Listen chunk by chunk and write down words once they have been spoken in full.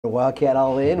Wildcat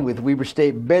All In with Weber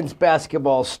State men's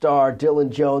basketball star Dillon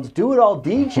Jones. Do it all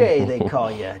DJ, they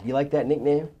call you. You like that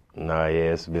nickname? Nah,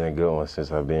 yeah, it's been a good one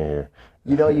since I've been here.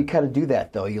 You know, you kind of do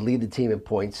that, though. You lead the team in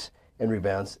points and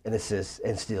rebounds and assists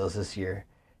and steals this year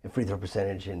and free throw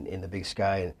percentage in the Big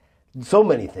Sky and so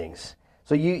many things.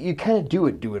 So you kind of do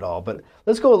it all. But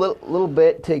let's go a little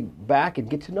bit, take back and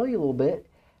get to know you a little bit.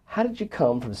 How did you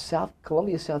come from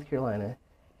Columbia, South Carolina,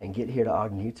 and get here to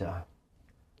Ogden, Utah?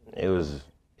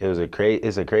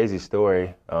 It's a crazy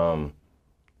story.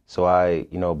 So I,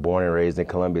 born and raised in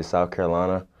Columbia, South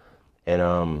Carolina, and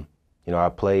I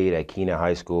played at Kenan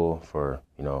High School for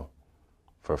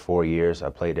 4 years. I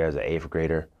played there as an 8th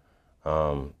grader,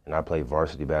 and I played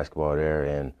varsity basketball there.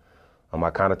 And I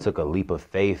kind of took a leap of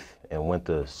faith and went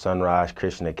to Sunrise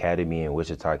Christian Academy in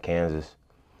Wichita, Kansas.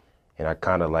 And I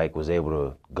kind of was able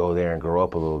to go there and grow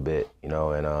up a little bit, and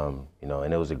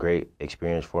it was a great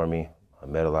experience for me. I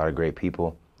met a lot of great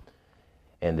people.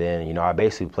 And then, I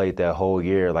basically played that whole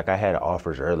year. I had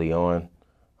offers early on,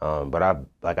 but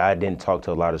I didn't talk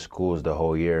to a lot of schools the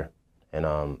whole year. And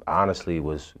I honestly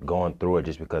was going through it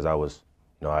just because I was,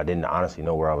 I didn't honestly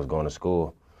know where I was going to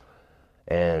school.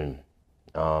 And,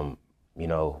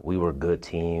 we were a good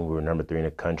team. We were number 3 in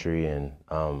the country, and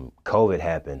COVID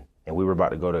happened. And we were about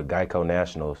to go to Geico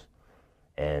Nationals,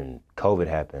 and COVID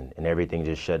happened, and everything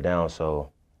just shut down.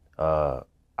 So I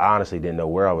honestly didn't know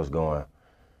where I was going.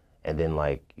 And then,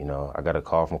 I got a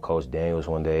call from Coach Daniels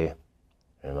one day,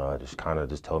 and just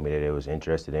told me that they was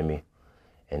interested in me.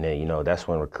 And then, that's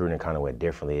when recruiting kind of went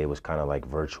differently. It was kind of like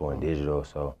virtual and digital.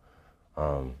 So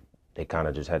they kind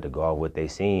of just had to go off what they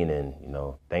seen. And,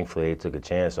 thankfully they took a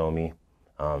chance on me.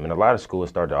 And a lot of schools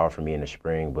started to offer me in the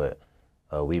spring, but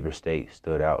Weber State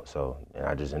stood out. And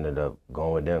I just ended up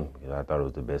going with them because I thought it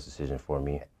was the best decision for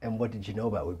me. And what did you know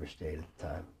about Weber State at the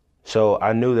time? So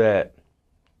I knew that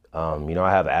I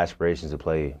have aspirations to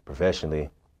play professionally,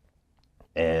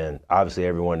 and obviously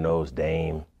everyone knows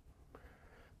Dame,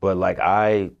 but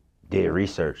I did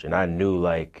research and I knew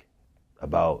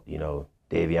about,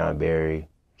 Davion Berry,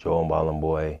 Joel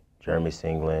Bollenboy, Jeremy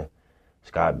Singleton,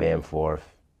 Scott Bamforth,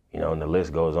 and the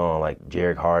list goes on,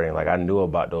 Jarek Harding. I knew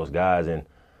about those guys, and,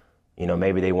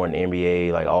 maybe they weren't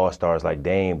NBA all-stars like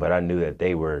Dame, but I knew that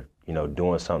they were,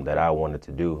 doing something that I wanted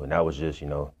to do, and that was just,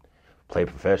 play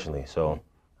professionally. So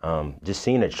just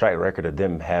seeing the track record of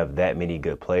them have that many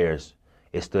good players,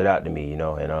 it stood out to me,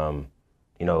 and,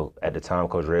 at the time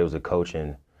Coach Ray was the coach,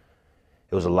 and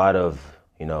it was a lot of,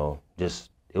 it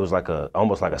was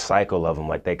almost like a cycle of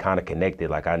them, they kind of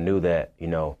connected. I knew that,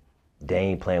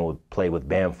 Dame played with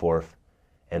Bamforth,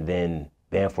 and then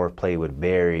Bamforth played with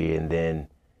Barry, and then,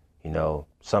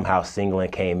 somehow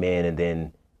Singleton came in, and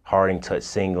then Harding touched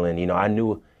Singleton. I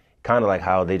knew kind of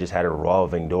how they just had a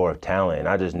revolving door of talent, and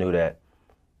I just knew that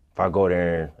if I go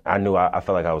there, I felt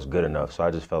like I was good enough. So I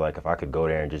just felt like if I could go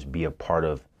there and just be a part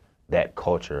of that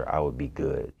culture, I would be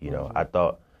good. I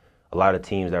thought a lot of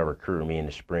teams that recruited me in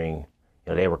the spring,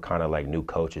 they were kind of new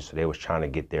coaches, so they was trying to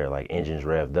get their engines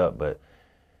revved up. But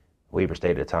Weber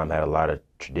State at the time had a lot of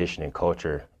tradition and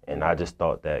culture, and I just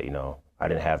thought that, I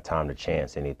didn't have time to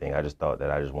chance anything. I just thought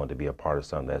that I just wanted to be a part of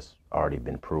something that's already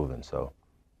been proven, so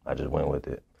I just went with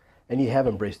it. And you have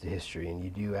embraced the history, and you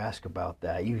do ask about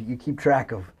that. You keep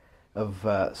track of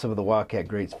some of the Wildcat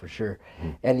greats for sure.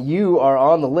 Mm-hmm. And you are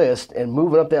on the list and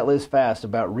moving up that list fast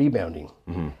about rebounding.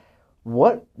 Mm-hmm.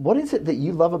 What is it that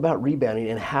you love about rebounding,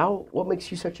 and what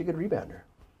makes you such a good rebounder?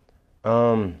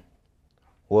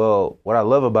 Well, what I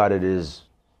love about it is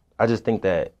I just think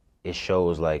that it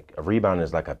shows a rebound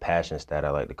is a passion stat, I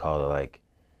like to call it.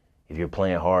 If you're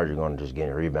playing hard, you're going to just get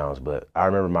rebounds. But I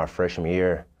remember my freshman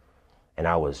year, and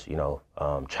I was,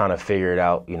 trying to figure it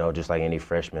out, just like any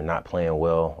freshman, not playing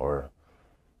well.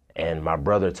 And my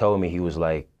brother told me, he was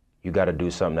like, you got to do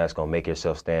something that's going to make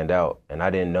yourself stand out. And I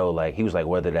didn't know, he was like,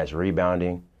 whether that's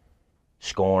rebounding,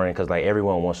 scoring, because,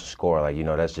 everyone wants to score.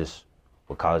 That's just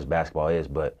what college basketball is.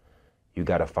 But you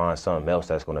got to find something else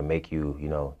that's going to make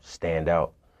you, stand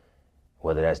out,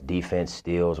 whether that's defense,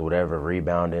 steals, whatever,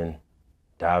 rebounding,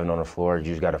 diving on the floor. You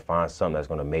just got to find something that's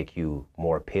going to make you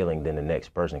more appealing than the next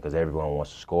person, because everyone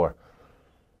wants to score.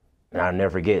 And I'll never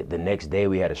forget, the next day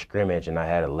we had a scrimmage, and I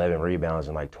had 11 rebounds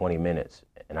in 20 minutes.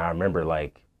 And I remember,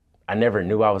 I never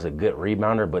knew I was a good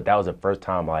rebounder, but that was the first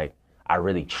time, I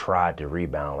really tried to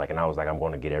rebound. And I was like, I'm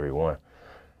going to get every one.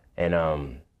 And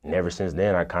ever since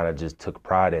then, I kind of just took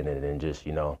pride in it. And just,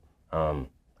 I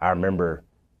remember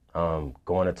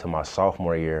going into my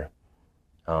sophomore year,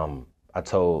 I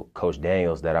told Coach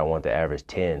Daniels that I wanted to average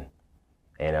 10,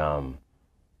 and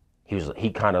he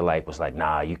kind of was like,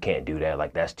 nah, you can't do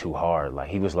that. That's too hard.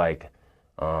 He was like,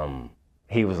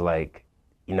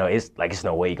 it's like it's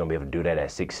no way you're gonna be able to do that at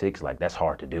 6'6". Like that's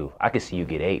hard to do. I could see you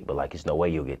get 8, but like it's no way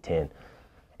you'll get 10.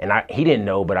 And he didn't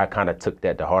know, but I kind of took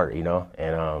that to heart, and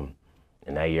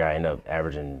that year I ended up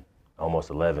averaging almost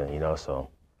 11, So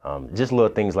just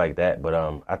little things like that. But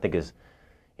I think it's,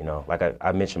 like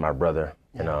I mentioned my brother,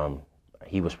 and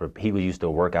he was used to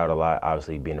work out a lot,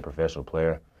 obviously being a professional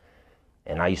player.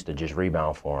 And I used to just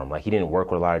rebound for him. Like, he didn't work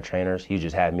with a lot of trainers. He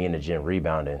just had me in the gym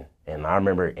rebounding. And I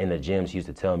remember in the gyms, he used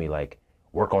to tell me, like,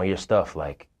 work on your stuff.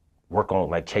 Like, work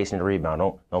on, like, chasing the rebound.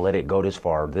 Don't let it go this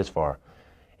far or this far.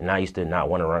 And I used to not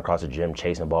want to run across the gym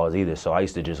chasing balls either. So I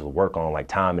used to just work on, like,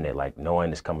 timing it, like,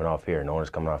 knowing it's coming off here, knowing it's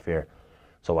coming off here.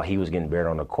 So while he was getting better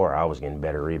on the court, I was getting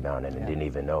better rebounding and didn't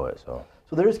even know it. So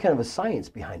there is kind of a science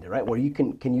behind it, right? Where you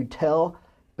can you tell,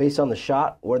 based on the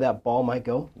shot, where that ball might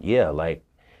go? Yeah, like,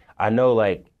 I know,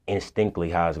 like,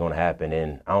 instinctively how it's going to happen.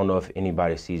 And I don't know if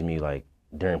anybody sees me, like,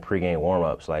 during pregame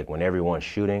warm-ups, like, when everyone's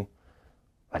shooting,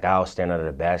 like, I'll stand under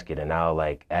the basket and I'll,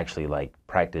 like, actually, like,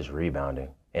 practice rebounding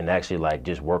and actually, like,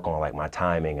 just work on, like, my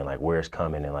timing and, like, where it's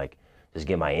coming and, like, just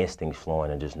get my instincts flowing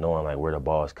and just knowing, like, where the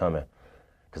ball is coming.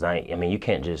 Because, I mean, you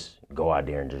can't just go out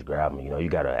there and just grab them. You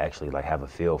got to actually, like, have a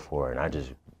feel for it.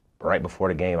 And right before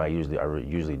the game, I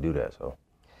usually do that, so.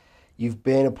 You've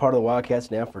been a part of the Wildcats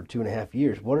now for 2.5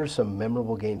 years. What are some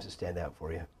memorable games that stand out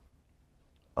for you?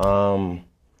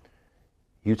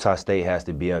 Utah State has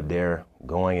to be up there,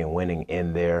 going and winning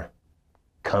in there,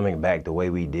 coming back the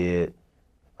way we did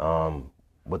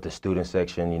with the student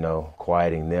section,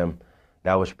 quieting them.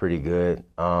 That was pretty good.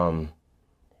 And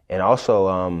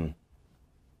also,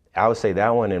 I would say that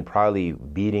one and probably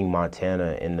beating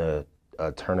Montana in the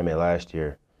tournament last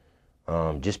year,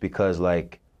 just because,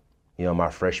 like,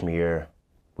 my freshman year,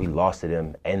 we lost to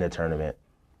them in the tournament.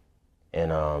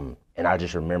 And I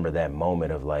just remember that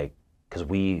moment of, like, because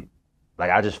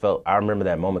I remember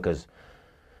that moment because,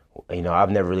 I've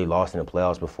never really lost in the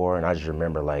playoffs before. And I just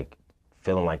remember, like,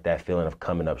 feeling like that feeling of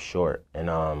coming up short. And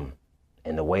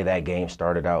the way that game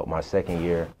started out, my second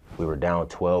year, we were down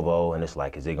 12-0, and it's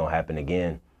like, is it going to happen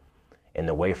again? And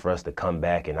the way for us to come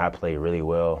back, and I played really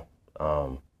well,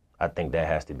 I think that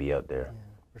has to be up there. Yeah.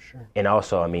 For sure. And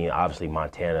also, I mean, obviously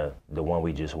Montana, the one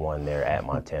we just won there at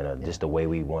Montana, just the way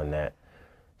we won that,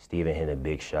 Steven hit a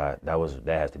big shot. That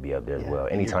has to be up there as well.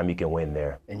 Anytime you can win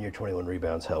there. And your 21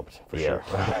 rebounds helped, for sure.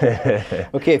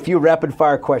 Okay, a few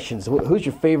rapid-fire questions. Who's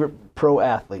your favorite pro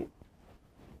athlete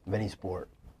of any sport?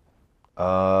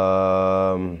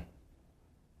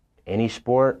 Any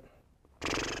sport?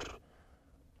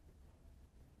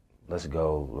 Let's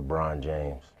go LeBron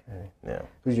James. Okay. Yeah.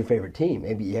 Who's your favorite team?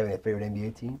 Maybe you have a favorite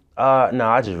NBA team? No,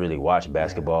 I just really watch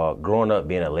basketball. Yeah. Growing up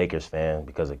being a Lakers fan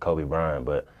because of Kobe Bryant,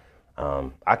 but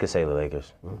I could say the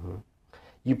Lakers. Mm-hmm.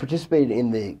 You participated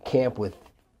in the camp with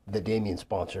the Damian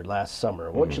sponsor last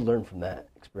summer. What did you learn from that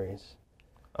experience?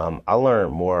 I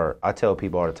learned more. I tell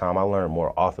people all the time, I learned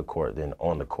more off the court than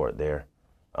on the court there.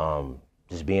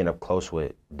 Just being up close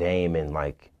with Dame and,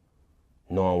 like,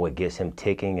 knowing what gets him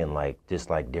ticking and, like, just,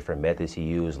 like, different methods he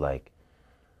used, like,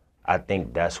 I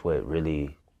think that's what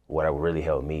really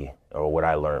helped me, or what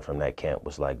I learned from that camp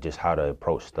was, like, just how to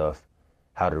approach stuff,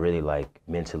 how to really, like,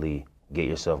 mentally get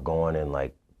yourself going and,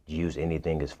 like, use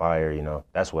anything as fire,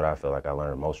 That's what I feel like I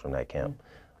learned most from that camp.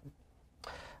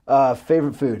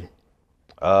 Favorite food?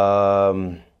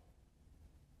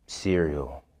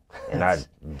 Cereal. And I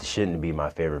shouldn't be my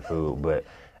favorite food, but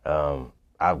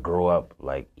I grew up,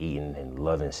 like, eating and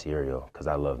loving cereal because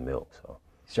I love milk, so.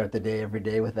 Start the day every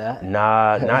day with that?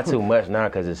 Nah, not too much now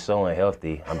because it's so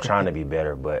unhealthy. I'm trying to be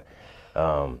better, but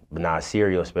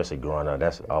cereal, especially growing up,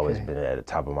 that's always been at the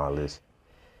top of my list.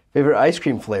 Favorite ice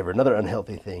cream flavor? Another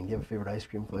unhealthy thing. Do you have a favorite ice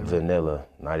cream flavor? Vanilla,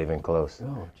 not even close.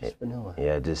 Oh, just vanilla.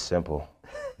 Yeah, just simple.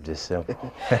 Just simple.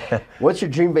 What's your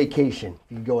dream vacation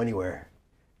if you could go anywhere?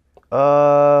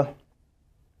 Probably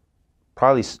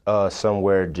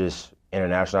somewhere just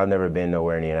international. I've never been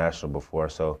nowhere international before,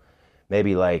 so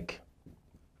maybe like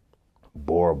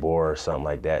Bora Bora or something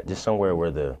like that. Just somewhere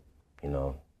where the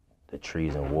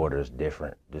trees and water is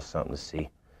different. Just something to see.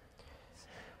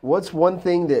 What's one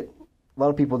thing that a lot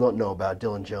of people don't know about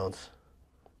Dillon Jones?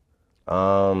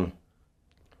 A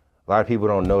lot of people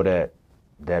don't know that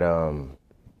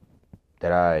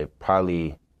I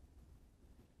probably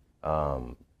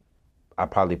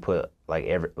put like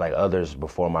others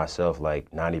before myself like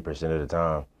 90% of the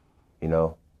time,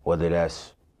 whether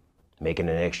that's making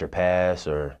an extra pass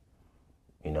or,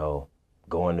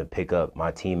 going to pick up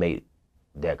my teammate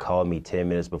that called me 10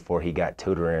 minutes before he got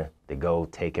tutoring to go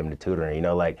take him to tutoring.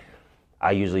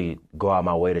 I usually go out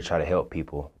my way to try to help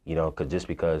people,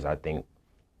 because I think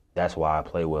that's why I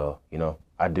play well.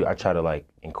 I try to like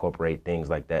incorporate things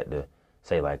like that to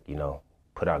say like, you know,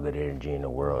 put out good energy in the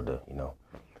world to, you know,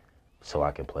 so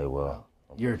I can play well.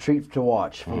 You're a treat to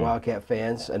watch for Wildcat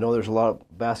fans. I know there's a lot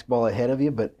of basketball ahead of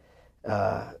you, but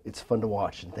it's fun to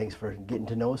watch. And thanks for getting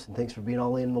to know us, and thanks for being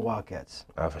all in the Wildcats.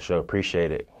 I for sure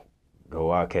appreciate it. Go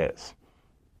Wildcats.